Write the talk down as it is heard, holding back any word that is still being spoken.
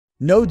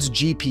Node's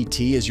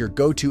GPT is your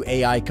go-to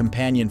AI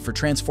companion for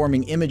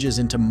transforming images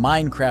into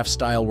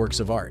Minecraft-style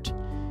works of art.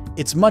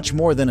 It's much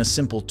more than a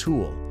simple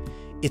tool.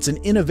 It's an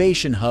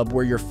innovation hub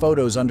where your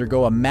photos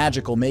undergo a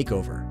magical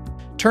makeover,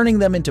 turning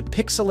them into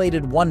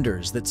pixelated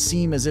wonders that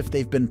seem as if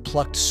they've been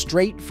plucked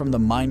straight from the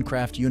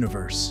Minecraft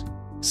universe.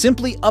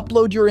 Simply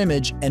upload your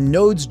image and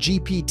Node's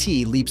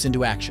GPT leaps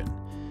into action.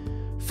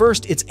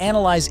 First, its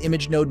Analyze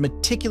Image node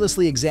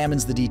meticulously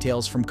examines the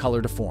details from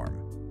color to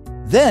form.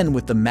 Then,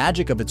 with the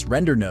magic of its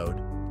Render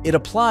node, it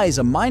applies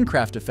a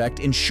Minecraft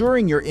effect,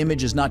 ensuring your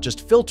image is not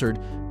just filtered,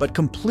 but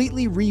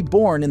completely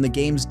reborn in the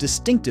game's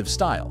distinctive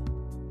style.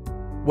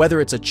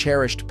 Whether it's a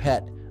cherished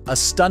pet, a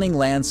stunning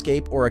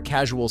landscape, or a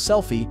casual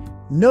selfie,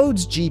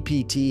 Node's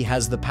GPT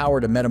has the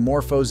power to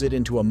metamorphose it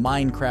into a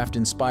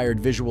Minecraft-inspired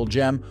visual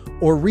gem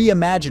or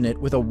reimagine it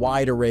with a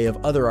wide array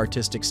of other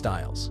artistic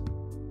styles.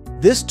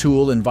 This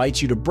tool invites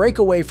you to break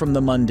away from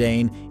the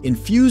mundane,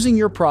 infusing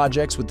your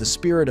projects with the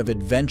spirit of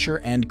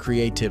adventure and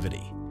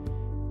creativity.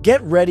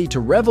 Get ready to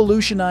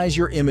revolutionize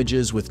your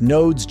images with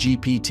Node's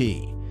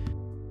GPT.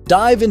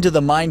 Dive into the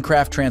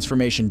Minecraft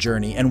transformation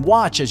journey and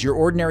watch as your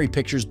ordinary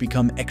pictures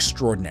become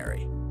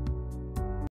extraordinary.